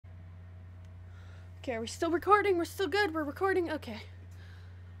Okay, are we still recording? We're still good. We're recording. Okay.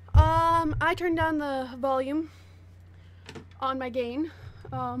 I turned down the volume on my gain,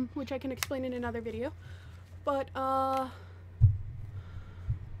 which I can explain in another video. But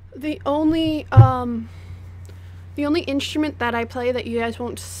the only instrument that I play that you guys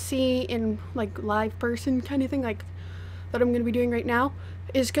won't see in like live person kind of thing, like that I'm gonna be doing right now,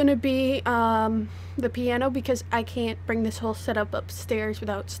 is gonna be the piano, because I can't bring this whole setup upstairs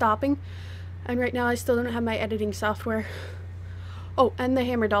without stopping. And right now I still don't have my editing software. Oh, and the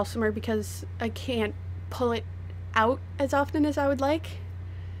hammer dulcimer, because I can't pull it out as often as I would like.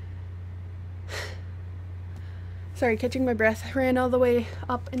 Sorry, catching my breath. Ran all the way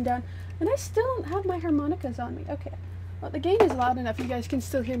up and down. And I still don't have my harmonicas on me. Okay. Well, the gain is loud enough. You guys can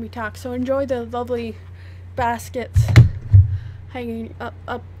still hear me talk. So enjoy the lovely baskets hanging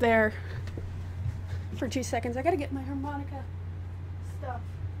up there for 2 seconds. I gotta get my harmonica stuff.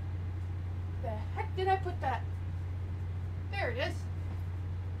 The heck did I put that? There it is.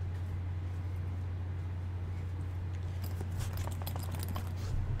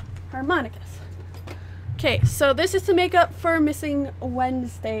 Harmonicas. Okay, so this is to make up for missing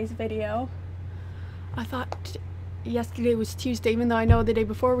Wednesday's video. I thought yesterday was Tuesday, even though I know the day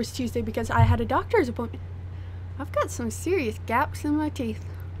before was Tuesday, because I had a doctor's appointment. I've got some serious gaps in my teeth.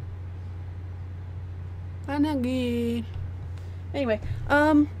 I'm not good. Anyway,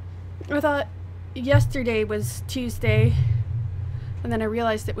 I thought yesterday was Tuesday, and then I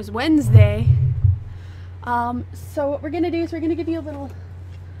realized it was Wednesday. So what we're gonna do is we're gonna give you a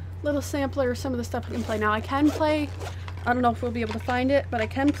little sampler of some of the stuff I can play. Now I can play, I don't know if we'll be able to find it, but I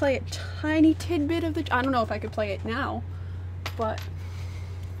can play a tiny tidbit of the, I don't know if I could play it now, but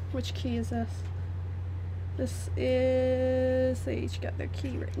which key is this? This is, they each got their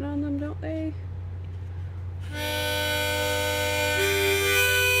key written on them, don't they?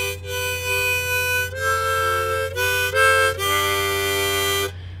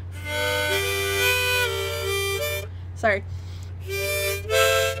 Sorry.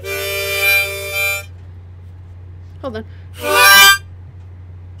 Hold on.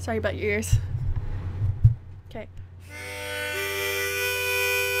 Sorry about your ears. Okay.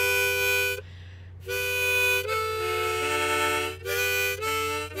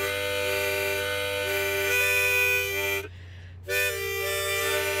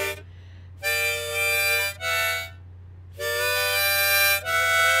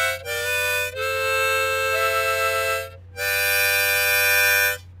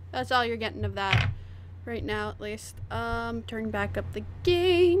 That's all you're getting of that right now, at least. Turn back up the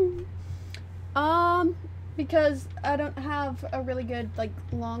gain. Because I don't have a really good, like,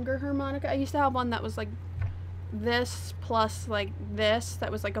 longer harmonica. I used to have one that was like this plus like this,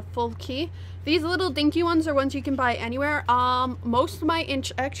 that was like a full key. These little dinky ones are ones you can buy anywhere. Most of my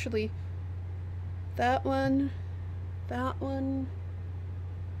actually, that one.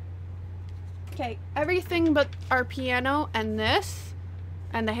 Okay, everything but our piano and this.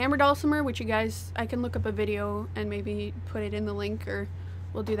 And the hammer dulcimer, which you guys, I can look up a video and maybe put it in the link, or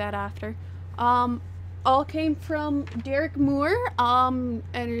we'll do that after. All came from Derek Moore, and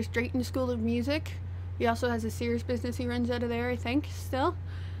his Drayton School of Music. He also has a Sears business he runs out of there, I think, still.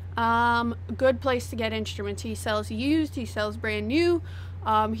 Good place to get instruments. He sells used, he sells brand new.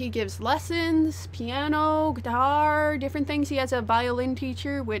 He gives lessons, piano, guitar, different things. He has a violin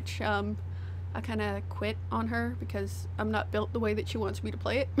teacher, which, I kind of quit on her because I'm not built the way that she wants me to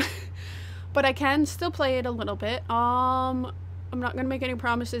play it. But I can still play it a little bit. I'm not going to make any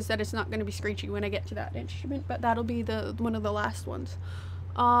promises that it's not going to be screechy when I get to that instrument, but that'll be one of the last ones.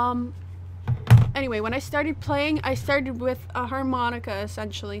 Anyway, when I started playing, I started with a harmonica,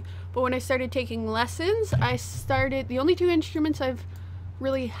 essentially. But when I started taking lessons, the only two instruments I've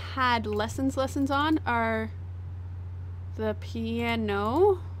really had lessons on are the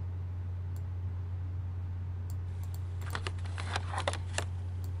piano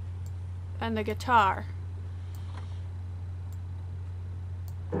and the guitar.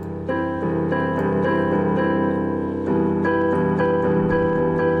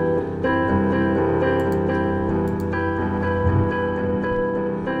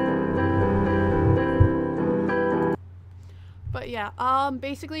 But yeah,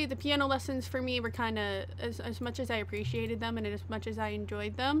 basically the piano lessons for me were kind of, as much as I appreciated them and as much as I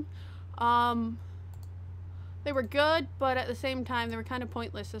enjoyed them, they were good, but at the same time, they were kind of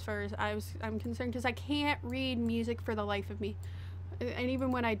pointless as far as I'm concerned, because I can't read music for the life of me. And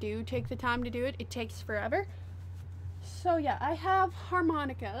even when I do take the time to do it, it takes forever. So yeah, I have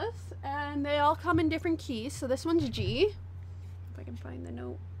harmonicas, and they all come in different keys. So this one's G. If I can find the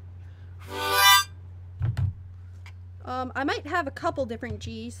note. I might have a couple different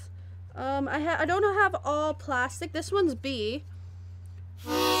Gs. I don't have all plastic. This one's B.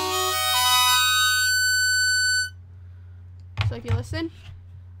 So if you listen.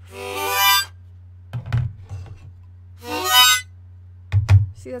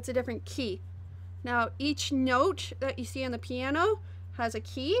 See, that's a different key. Now, each note that you see on the piano has a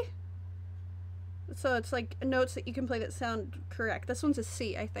key. So it's like notes that you can play that sound correct. This one's a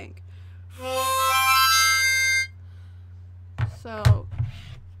C, I think. So,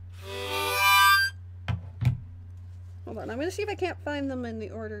 hold on. I'm going to see if I can't find them in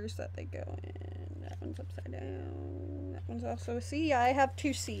the orders that they go in. That one's upside down. That one's also a C. Yeah, I have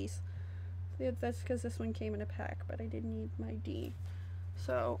 2 C's. Yeah, that's because this one came in a pack, but I did need my D.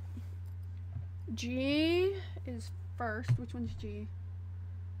 So, G is first. Which one's G?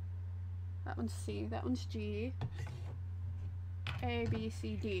 That one's C. That one's G. A, B,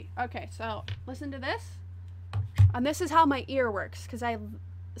 C, D. Okay, so listen to this. And this is how my ear works, because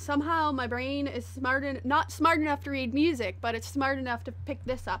somehow my brain is not smart enough to read music, but it's smart enough to pick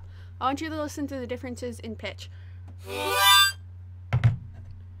this up. I want you to listen to the differences in pitch.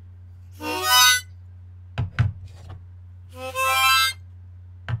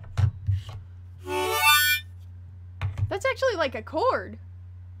 That's actually like a chord.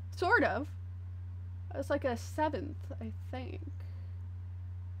 Sort of. It's like a 7th, I think.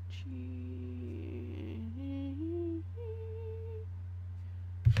 G.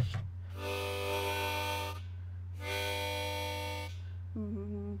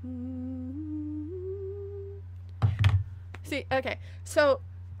 See, okay, so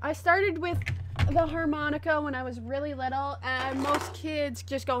I started with the harmonica when I was really little, and most kids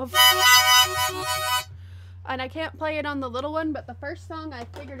just go, and I can't play it on the little one, but the first song I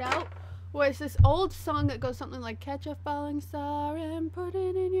figured out was this old song that goes something like, catch a falling star and put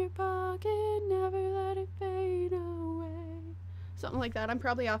it in your pocket, never let it fade away. Something like that. I'm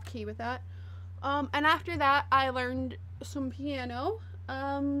probably off key with that. And after that, I learned some piano.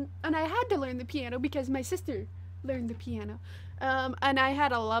 And I had to learn the piano because my sister learned the piano. And I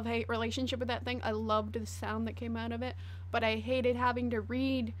had a love-hate relationship with that thing. I loved the sound that came out of it, but I hated having to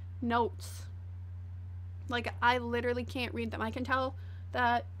read notes. Like, I literally can't read them. I can tell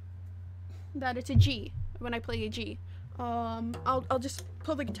that it's a G when I play a G. I'll just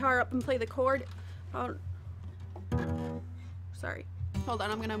pull the guitar up and play the chord. Sorry. Hold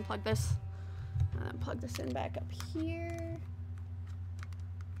on, I'm gonna unplug this. Plug this in back up here.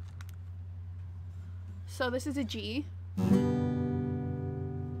 So this is a G. And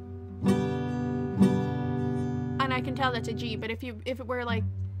I can tell that's a G, but if it were like,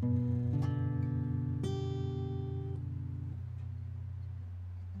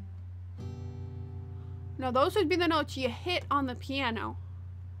 no, those would be the notes you hit on the piano.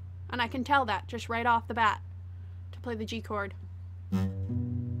 And I can tell that just right off the bat to play the G chord.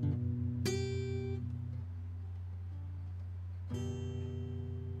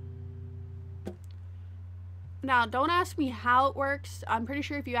 Now, don't ask me how it works. I'm pretty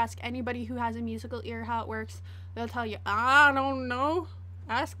sure if you ask anybody who has a musical ear how it works, they'll tell you, I don't know.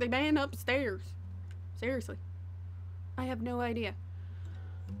 Ask the man upstairs. Seriously. I have no idea.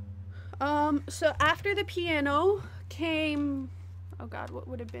 So after the piano came, oh God, what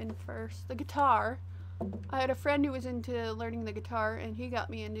would have been first? The guitar. I had a friend who was into learning the guitar, and he got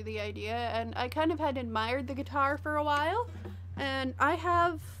me into the idea, and I kind of had admired the guitar for a while, and I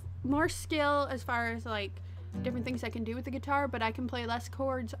have more skill as far as like different things I can do with the guitar, but I can play less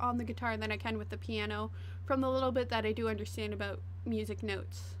chords on the guitar than I can with the piano from the little bit that I do understand about music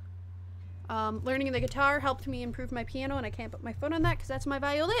notes. Learning the guitar helped me improve my piano, and I can't put my foot on that because that's my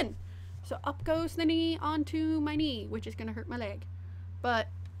violin. So up goes the knee onto my knee, which is going to hurt my leg. But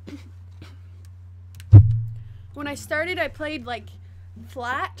when I started, I played like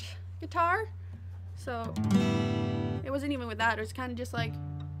flat guitar. So it wasn't even with that. It was kind of just like,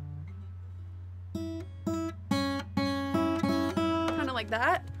 kind of like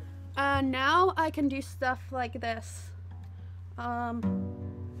that. Now I can do stuff like this.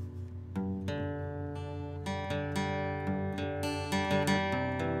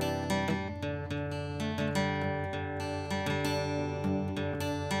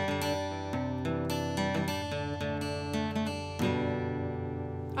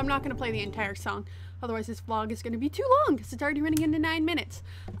 I'm not going to play the entire song, otherwise this vlog is going to be too long because it's already running into 9 minutes.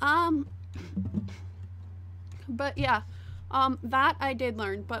 But yeah, that I did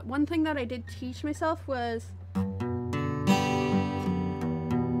learn. But one thing that I did teach myself was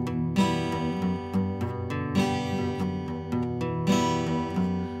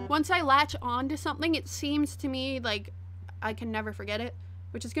once I latch on to something, it seems to me like I can never forget it,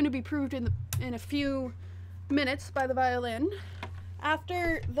 which is going to be proved in a few minutes by the violin.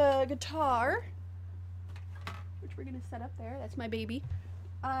 after the guitar, which we're gonna set up there, that's my baby,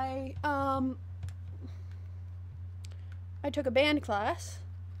 I took a band class.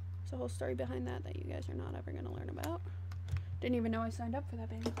 There's a whole story behind that that you guys are not ever gonna learn about. Didn't even know I signed up for that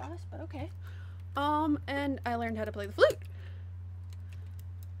band class, but okay. And I learned how to play the flute.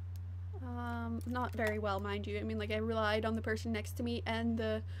 Not very well, mind you. I mean, like, I relied on the person next to me and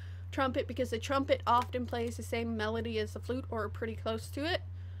the trumpet, because the trumpet often plays the same melody as the flute, or pretty close to it,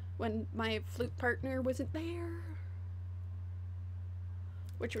 when my flute partner wasn't there.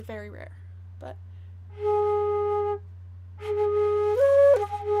 Which was very rare, but...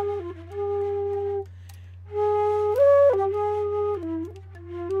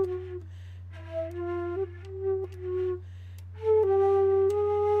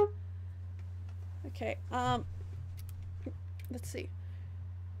 Okay, let's see.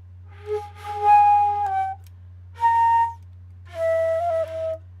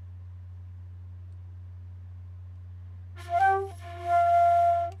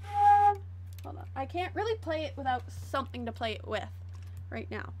 Hold on. I can't really play it without something to play it with right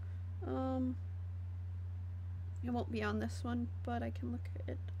now. It won't be on this one, but I can look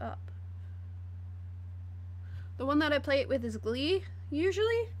it up. The one that I play it with is Glee,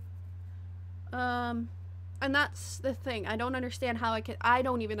 usually. And that's the thing. I don't understand how I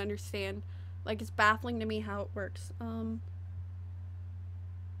don't even understand. Like, it's baffling to me how it works. Who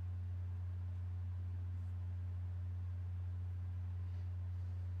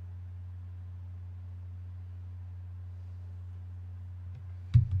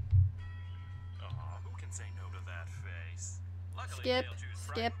can say no to that face? Luckily, Skip, they'll choose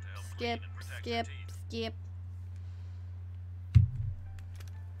skip, Franklin to help skip, clean and protect skip, your teeth. skip.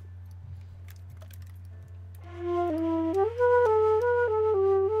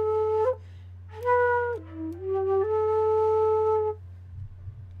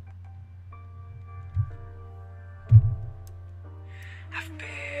 I've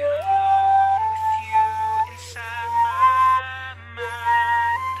been alone with you inside my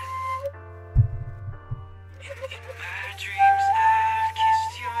mind. In my dreams, I've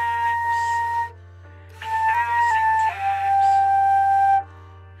kissed your lips 1,000 times.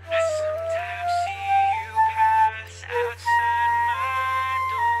 I sometimes see you pass outside my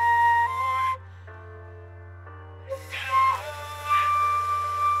door.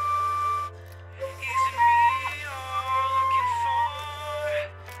 Is it me you're looking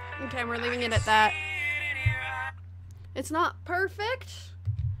for? Okay, we're leaving it at that. It's not perfect.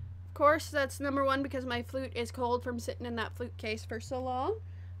 Of course, that's number one, because my flute is cold from sitting in that flute case for so long.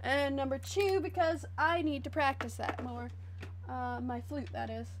 And number two, because I need to practice that more. My flute, that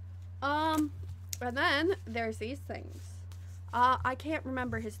is. And then there's these things. I can't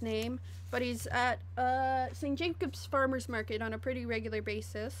remember his name, but he's at St. Jacob's Farmers Market on a pretty regular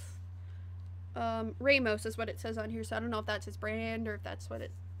basis. Ramos is what it says on here, so I don't know if that's his brand or if that's what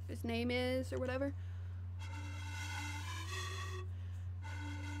his name is or whatever.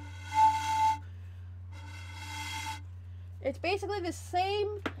 It's basically the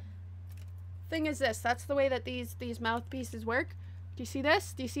same thing as this. That's the way that these mouthpieces work. Do you see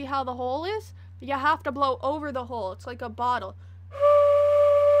this? Do you see how the hole is? You have to blow over the hole. It's like a bottle.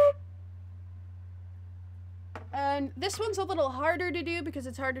 And this one's a little harder to do because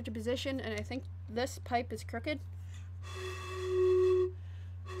it's harder to position, and I think this pipe is crooked.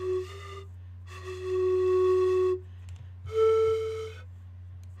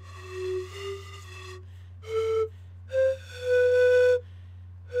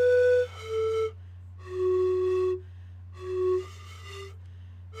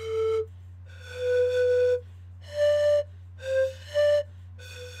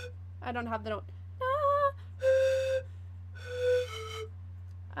 I don't have the note.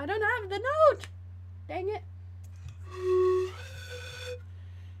 I don't have the note. Dang it.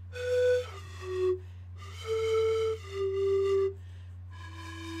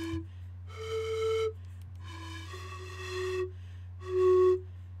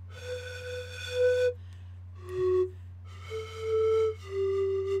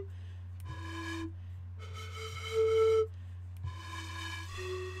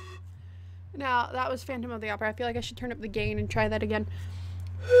 Now, that was Phantom of the Opera. I feel like I should turn up the gain and try that again.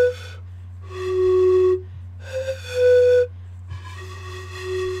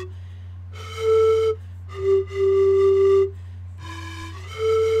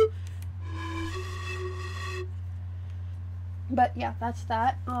 But yeah, that's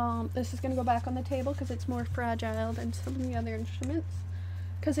that. This is gonna go back on the table because it's more fragile than some of the other instruments.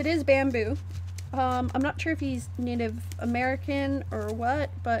 Because it is bamboo. I'm not sure if he's Native American or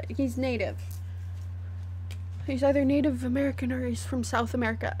what, but he's native. He's either Native American or he's from South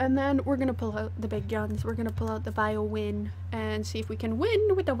America. And then we're gonna pull out the big guns. We're gonna pull out the violin and see if we can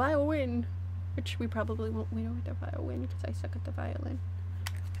win with the violin. Which we probably won't win with the violin because I suck at the violin.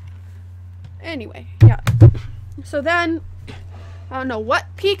 Anyway, yeah. So then, I don't know what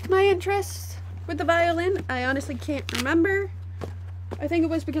piqued my interest with the violin. I honestly can't remember. I think it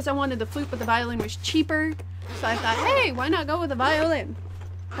was because I wanted the flute, but the violin was cheaper. So I thought, hey, why not go with the violin?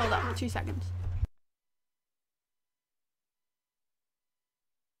 Hold on, 2 seconds.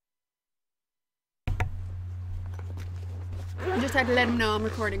 I just had to let him know I'm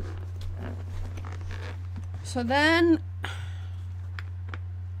recording. So then,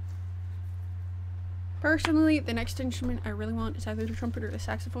 personally, the next instrument I really want is either the trumpet or the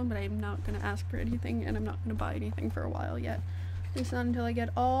saxophone, but I'm not going to ask for anything, and I'm not going to buy anything for a while yet. At least not until I get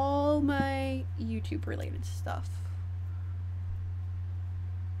all my YouTube-related stuff.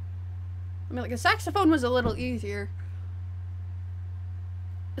 I mean, like, a saxophone was a little easier.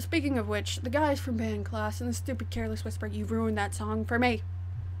 Speaking of which, the guys from band class and the stupid Careless Whisper, you ruined that song for me.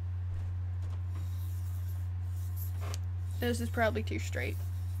 This is probably too straight.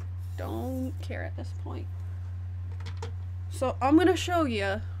 Don't care at this point. So I'm gonna show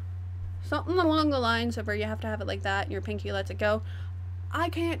you something along the lines of where you have to have it like that and your pinky lets it go. I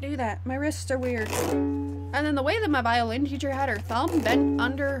can't do that. My wrists are weird. And then the way that my violin teacher had her thumb bent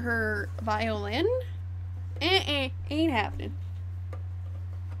under her violin, ain't happening.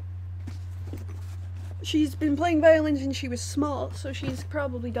 She's been playing violin since she was small, so she's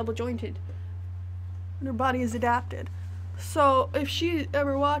probably double jointed. And her body is adapted. So if she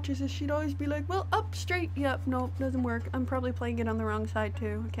ever watches this, she'd always be like, well, up, straight, yep, nope, doesn't work. I'm probably playing it on the wrong side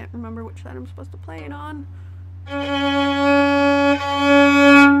too. I can't remember which side I'm supposed to play it on.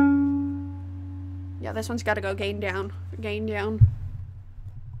 Yeah, this one's gotta go gain down. Gain down.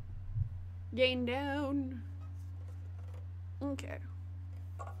 Gain down. Okay.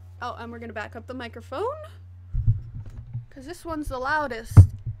 Oh, and we're gonna back up the microphone, because this one's the loudest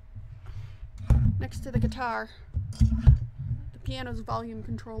next to the guitar. The piano's volume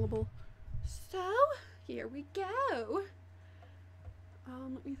controllable. So, here we go.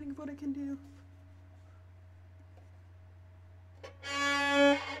 Let me think of what I can do.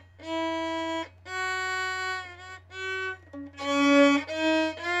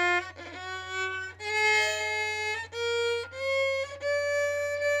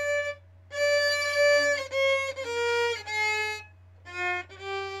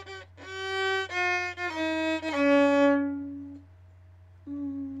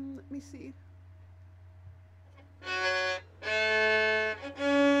 Let me see.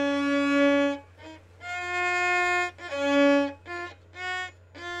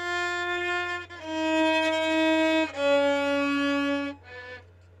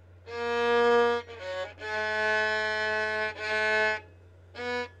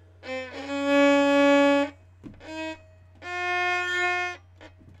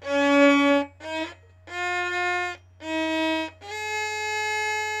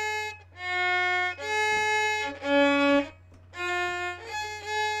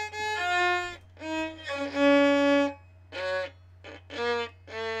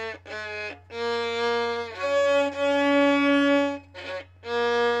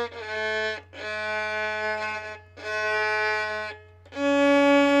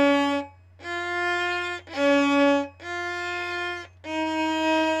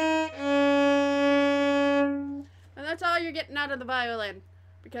 That's all you're getting out of the violin,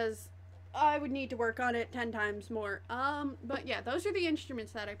 because I would need to work on it 10 times more. But yeah, those are the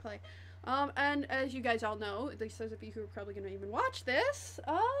instruments that I play. And as you guys all know, at least those of you who are probably going to even watch this,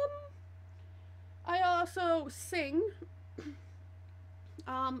 I also sing.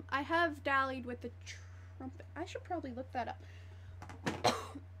 I have dallied with the trumpet. I should probably look that up.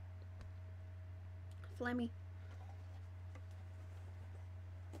 Phlegmy.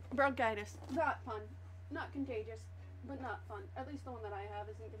 Bronchitis. Not fun. Not contagious. But not fun. At least the one that I have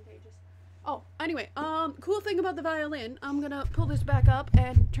isn't contagious. Oh, anyway, cool thing about the violin, I'm gonna pull this back up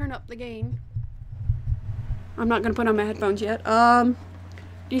and turn up the gain. I'm not gonna put on my headphones yet. Do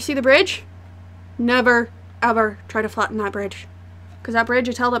you see the bridge? Never, ever try to flatten that bridge. Because that bridge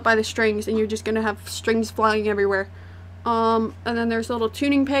is held up by the strings, and you're just gonna have strings flying everywhere. And then there's little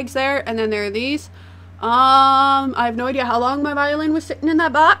tuning pegs there, and then there are these. I have no idea how long my violin was sitting in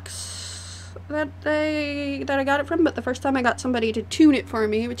that box that I got it from, but the first time I got somebody to tune it for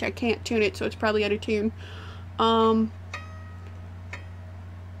me, which I can't tune it, so it's probably out of tune. The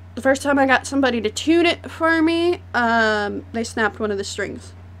first time I got somebody to tune it for me, they snapped one of the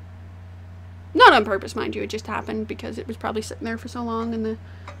strings. Not on purpose, mind you, it just happened because it was probably sitting there for so long and the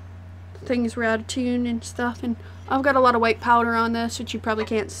things were out of tune and stuff, and I've got a lot of white powder on this, which you probably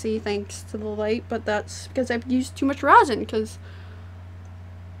can't see thanks to the light, but that's because I've used too much rosin, because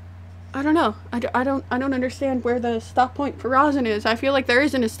I don't know. I don't understand where the stop point for rosin is. I feel like there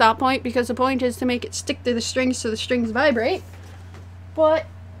isn't a stop point, because the point is to make it stick to the strings so the strings vibrate. But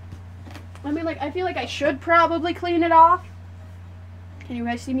I mean, like, I feel like I should probably clean it off. Can you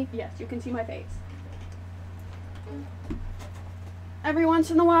guys see me? Yes, you can see my face. Every once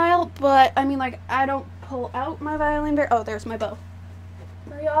in a while, but I mean, like, I don't pull out my violin very— oh, there's my bow.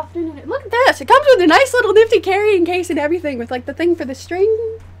 Very often. And look at this! It comes with a nice little nifty carrying case and everything, with like the thing for the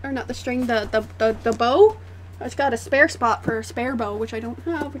string, or not the string, the bow. It's got a spare spot for a spare bow, which I don't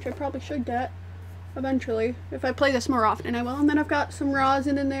have, which I probably should get eventually. If I play this more often, I will. And then I've got some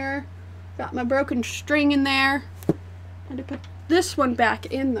rosin in there. Got my broken string in there. I had to put this one back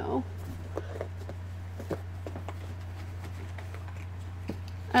in though.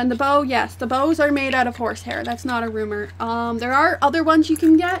 And the bow, yes, the bows are made out of horsehair. That's not a rumor. There are other ones you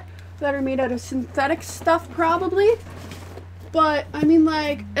can get that are made out of synthetic stuff probably. But, I mean,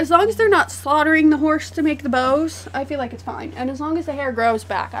 like, as long as they're not slaughtering the horse to make the bows, I feel like it's fine. And as long as the hair grows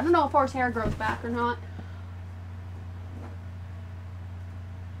back. I don't know if horse hair grows back or not.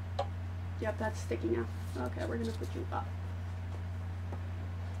 Yep, that's sticky now. Okay, we're gonna put you up.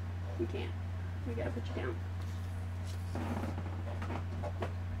 We can't. We gotta put you down.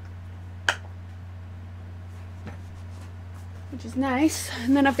 Which is nice.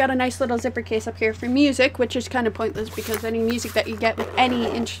 And then I've got a nice little zipper case up here for music, which is kind of pointless because any music that you get with any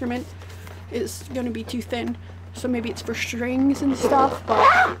instrument is going to be too thin. So maybe it's for strings and stuff,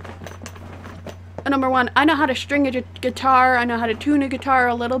 but number one, I know how to string a guitar. I know how to tune a guitar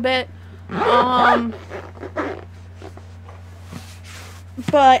a little bit.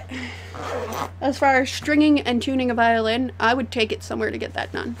 But as far as stringing and tuning a violin, I would take it somewhere to get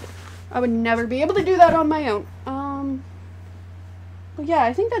that done. I would never be able to do that on my own. Well, yeah,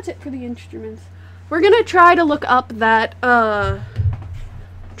 I think that's it for the instruments. We're gonna try to look up that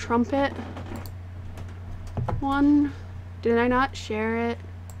trumpet one. Did I not share it?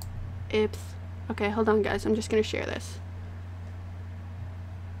 Oops. Okay, hold on guys, I'm just gonna share this.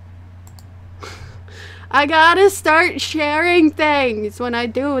 I gotta start sharing things when I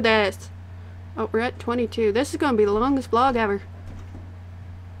do this. Oh, we're at 22. This is gonna be the longest vlog ever.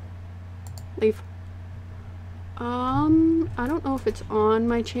 Leave. I don't know if it's on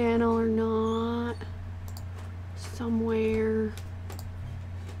my channel or not. Somewhere.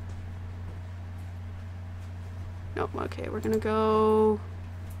 Nope, okay, we're gonna go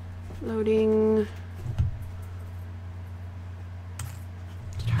loading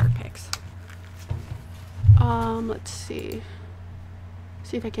guitar picks. Let's see.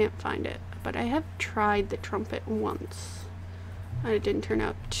 See if I can't find it. But I have tried the trumpet once. And it didn't turn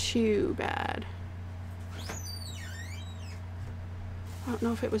out too bad. I don't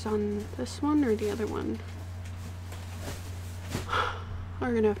know if it was on this one or the other one.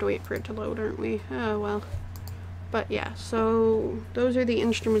 We're gonna have to wait for it to load, aren't we? Oh well. But yeah, so those are the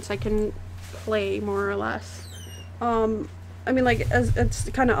instruments I can play more or less. I mean, like, as it's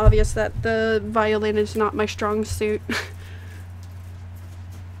kind of obvious that the violin is not my strong suit.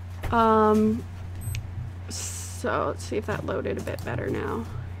 So let's see if that loaded a bit better now.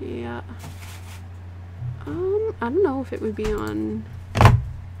 Yeah. I don't know if it would be on.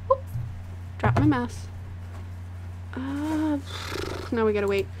 Oh, drop my mouse. Now we gotta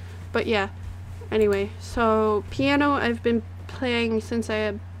wait. But yeah. Anyway, so piano I've been playing since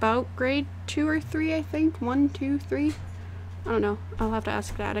about grade 2 or 3, I think. 1, 2, 3. I don't know. I'll have to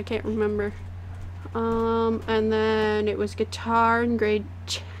ask Dad. I can't remember. And then it was guitar in grade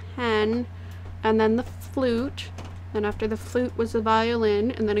 10, and then the flute. Then after the flute was the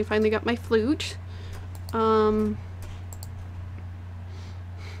violin, and then I finally got my flute.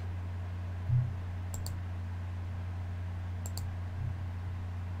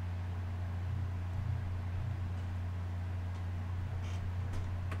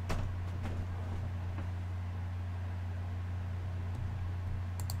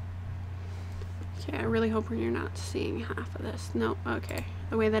 Okay, I really hope you're not seeing half of this. No, okay.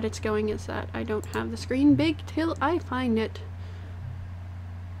 The way that it's going is that I don't have the screen big till I find it.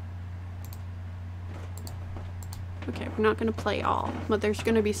 Okay, we're not gonna play all, but there's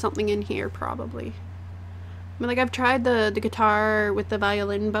gonna be something in here probably. I mean, like, I've tried the guitar with the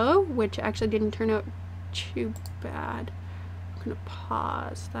violin bow, which actually didn't turn out too bad. I'm gonna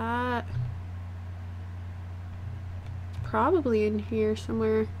pause that. It's probably in here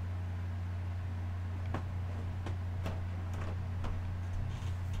somewhere.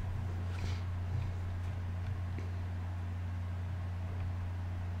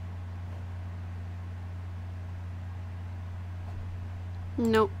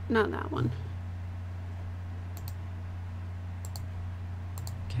 Nope, not that one.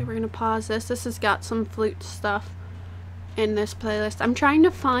 Okay, we're gonna pause this. This has got some flute stuff in this playlist. I'm trying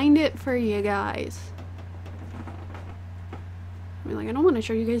to find it for you guys. I mean, like, I don't want to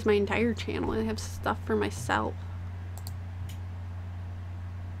show you guys my entire channel. I have stuff for myself.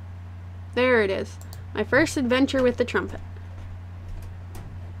 There it is. My first adventure with the trumpet.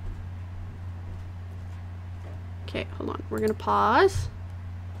 Okay, hold on. We're gonna pause.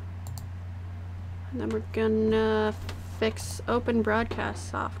 And then we're gonna fix open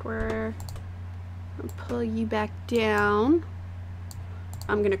broadcast software. I'll pull you back down.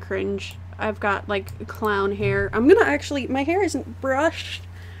 I'm gonna cringe. I've got like clown hair. I'm gonna actually, my hair isn't brushed,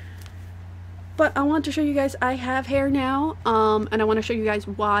 but I want to show you guys I have hair now. And I want to show you guys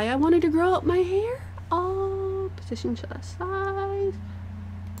why I wanted to grow out my hair. Position to the side.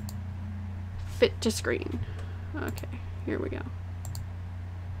 Fit to screen. Okay, here we go.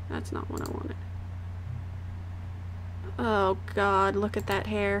 That's not what I wanted. Oh God, look at that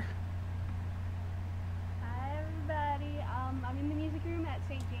hair. Hi everybody, I'm in the music room at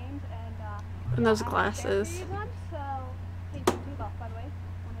St. James, and those glasses. So, thank you to Golf, by the way.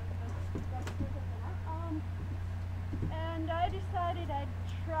 One of the best schools I've been at. And I decided I'd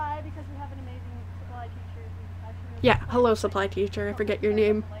try, because we have an amazing supply teacher. Yeah, hello supply teacher, I forget your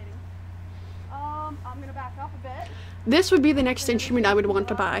name. I'm gonna back up a bit. This would be the next instrument I would want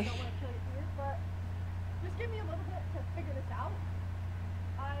to buy. Just give me a little bit to figure this out.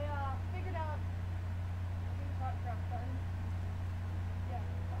 I figured out, I think it's hot crap button. Yeah,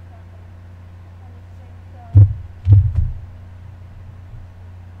 hot crap button. On this thing, so it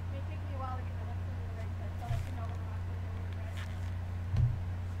may take me a while to get the left to the right side, so I'll let you know when I'm actually doing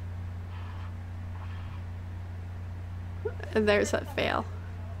it. And there's that fail.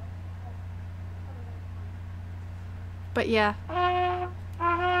 But yeah.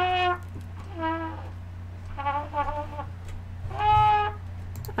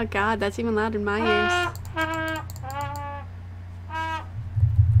 Oh God, that's even louder in my ears.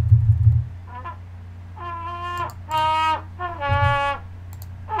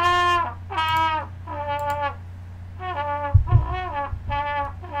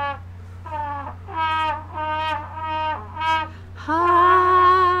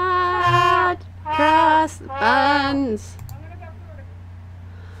 Hot cross buns.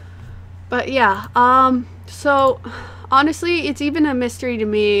 But yeah, so honestly, it's even a mystery to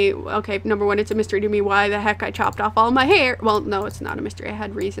me. Okay, number one, it's a mystery to me why the heck I chopped off all my hair. Well, no, it's not a mystery. I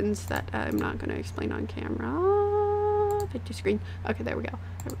had reasons that I'm not going to explain on camera. Fit to screen. Okay, there we go.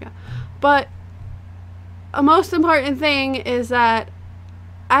 There we go. But a most important thing is that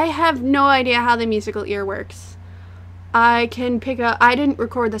I have no idea how the musical ear works. I can pick up, I didn't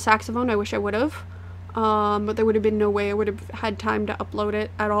record the saxophone. I wish I would have. But there would have been no way I would have had time to upload it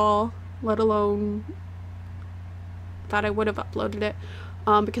at all, let alone that I would have uploaded it,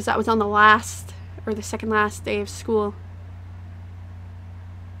 because that was on the last or the second last day of school.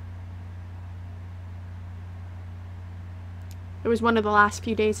 It was one of the last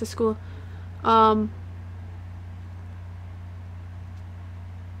few days of school. But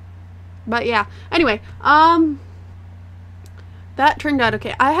yeah, anyway, that turned out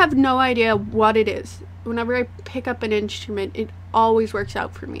okay. I have no idea what it is. Whenever I pick up an instrument, it always works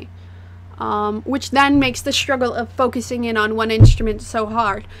out for me. Which then makes the struggle of focusing in on one instrument so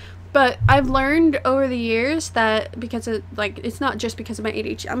hard. But I've learned over the years that because of, like, it's not just because of my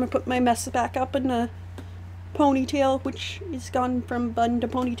ADHD. I'm gonna put my mess back up in a ponytail, which is gone from bun to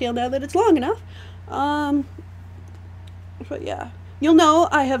ponytail now that it's long enough. But yeah. You'll know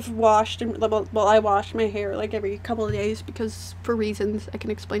I have washed, and well, I wash my hair like every couple of days because for reasons I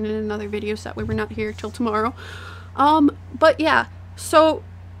can explain in another video, so that way we're not here till tomorrow. But yeah, so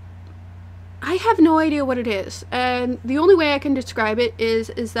I have no idea what it is, and the only way I can describe it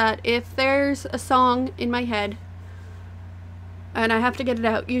is that if there's a song in my head and I have to get it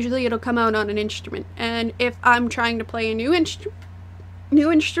out, usually it'll come out on an instrument, and if I'm trying to play a new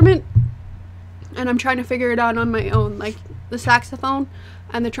instrument and I'm trying to figure it out on my own, like the saxophone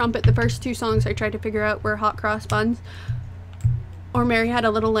and the trumpet, the first two songs I tried to figure out were Hot Cross Buns or Mary Had a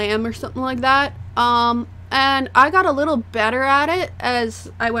Little Lamb or something like that. And I got a little better at it as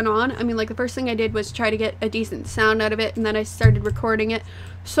I went on. I mean, like, the first thing I did was try to get a decent sound out of it, and then I started recording it.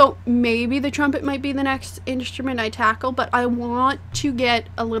 So maybe the trumpet might be the next instrument I tackle, but I want to get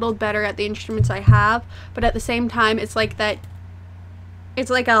a little better at the instruments I have. But at the same time, it's like that, it's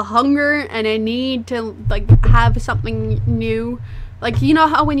like a hunger and a need to, like, have something new. Like, you know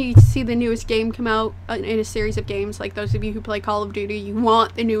how when you see the newest game come out in a series of games, like those of you who play Call of Duty, you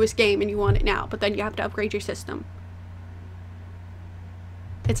want the newest game and you want it now, but then you have to upgrade your system.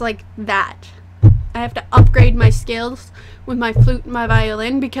 It's like that. I have to upgrade my skills with my flute and my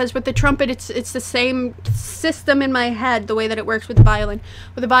violin, because with the trumpet it's the same system in my head, the way that it works with the violin.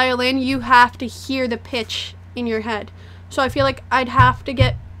 With the violin, you have to hear the pitch in your head. So I feel like I'd have to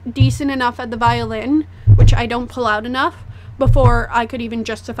get decent enough at the violin, which I don't pull out enough, before I could even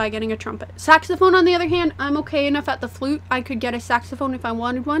justify getting a trumpet. Saxophone, on the other hand, I'm okay enough at the flute. I could get a saxophone if I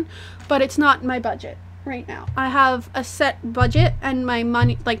wanted one, but it's not my budget right now. I have a set budget, and my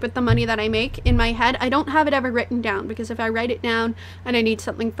money, like with the money that I make in my head, I don't have it ever written down, because if I write it down and I need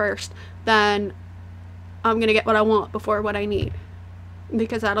something first, then I'm gonna get what I want before what I need,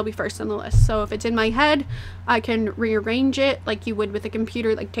 because that'll be first on the list. So if it's in my head, I can rearrange it like you would with a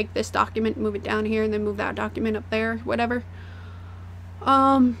computer, like take this document, move it down here, and then move that document up there, whatever.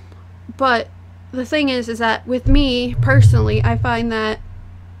 But the thing is that with me personally, I find that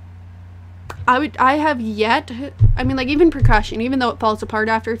I have yet, I mean, like, even percussion, even though it falls apart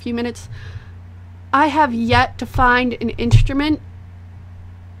after a few minutes, I have yet to find an instrument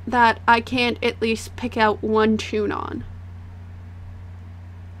that I can't at least pick out one tune on.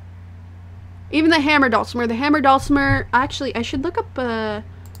 Even the hammer dulcimer, actually, I should look up a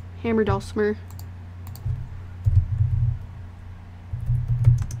hammer dulcimer.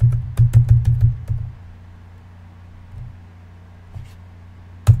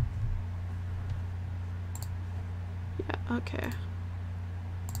 Yeah, okay.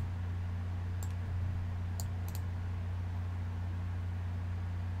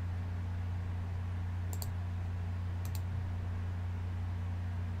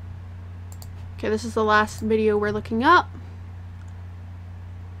 Okay, this is the last video we're looking up.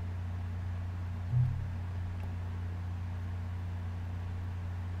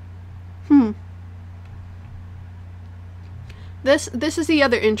 This is the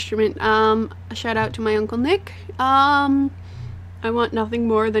other instrument. A shout out to my Uncle Nick. I want nothing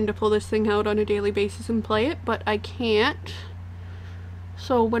more than to pull this thing out on a daily basis and play it, but I can't.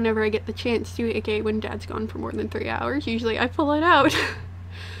 So whenever I get the chance to, aka when Dad's gone for more than 3 hours, usually I pull it out.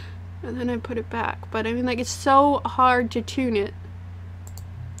 And then I put it back. But I mean, like, it's so hard to tune it.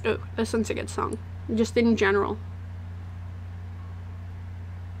 Oh, this one's a good song. Just in general.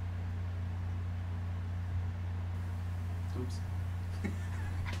 Oops.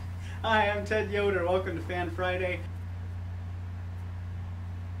 Hi, I'm Ted Yoder. Welcome to Fan Friday.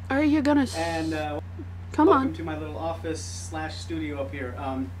 Are you gonna come welcome on to my little office / studio up here.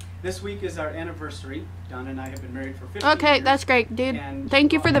 This week is our anniversary. Donna and I have been married for 15 Okay, years. that's great, dude. And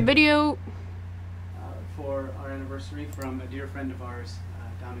Thank you for the video. For our anniversary from a dear friend of ours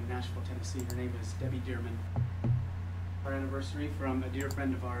down in Nashville, Tennessee. Her name is Debbie Dearman. Our anniversary from a dear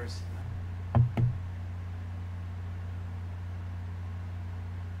friend of ours.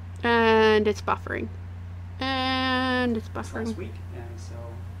 And it's buffering. And it's Last buffering. week, and so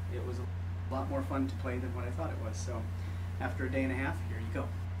it was a lot more fun to play than what I thought it was. So after a day and a half, here you go.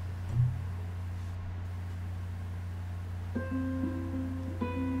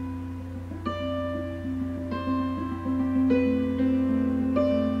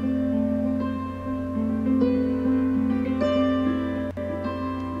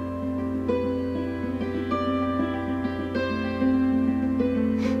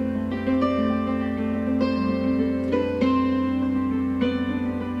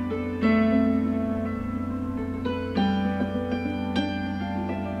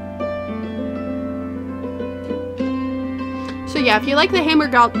 So yeah, if you like the hammer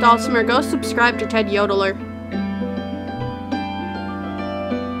dulcimer, go subscribe to Ted Yodeler.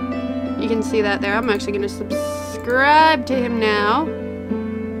 You can see that there. I'm actually going to subscribe to him now.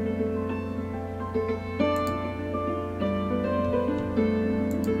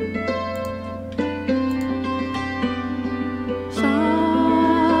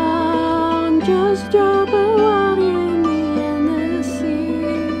 Sun just drop a water in the endless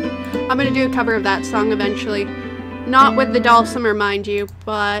sea. I'm going to do a cover of that song eventually. Not with the dulcimer, mind you,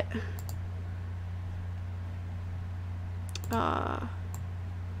 but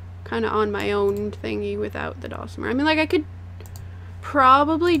kind of on my own thingy without the dulcimer. I mean, like, I could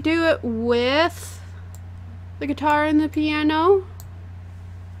probably do it with the guitar and the piano,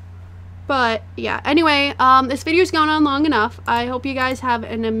 but yeah. Anyway, this video's gone on long enough. I hope you guys have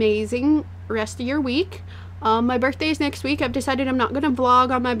an amazing rest of your week. My birthday is next week. I've decided I'm not gonna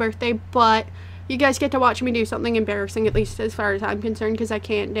vlog on my birthday, but you guys get to watch me do something embarrassing, at least as far as I'm concerned, because I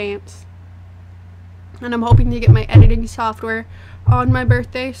can't dance. And I'm hoping to get my editing software on my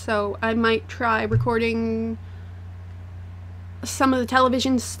birthday, so I might try recording some of the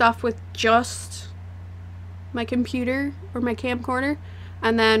television stuff with just my computer or my camcorder,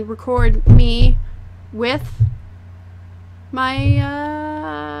 and then record me with my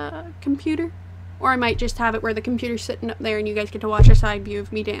computer. Or I might just have it where the computer's sitting up there and you guys get to watch a side view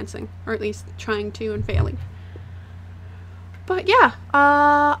of me dancing. Or at least trying to and failing. But yeah,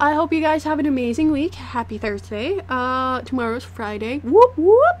 I hope you guys have an amazing week. Happy Thursday. Tomorrow's Friday. Whoop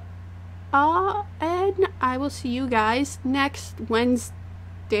whoop. And I will see you guys next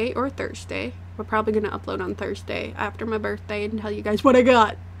Wednesday or Thursday. We're probably going to upload on Thursday after my birthday and tell you guys what I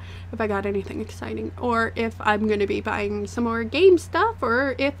got. If I got anything exciting. Or if I'm going to be buying some more game stuff.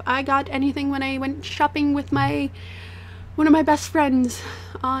 Or if I got anything when I went shopping with one of my best friends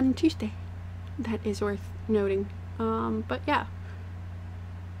on Tuesday. That is worth noting. But yeah.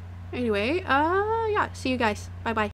 Anyway, yeah, see you guys. Bye-bye.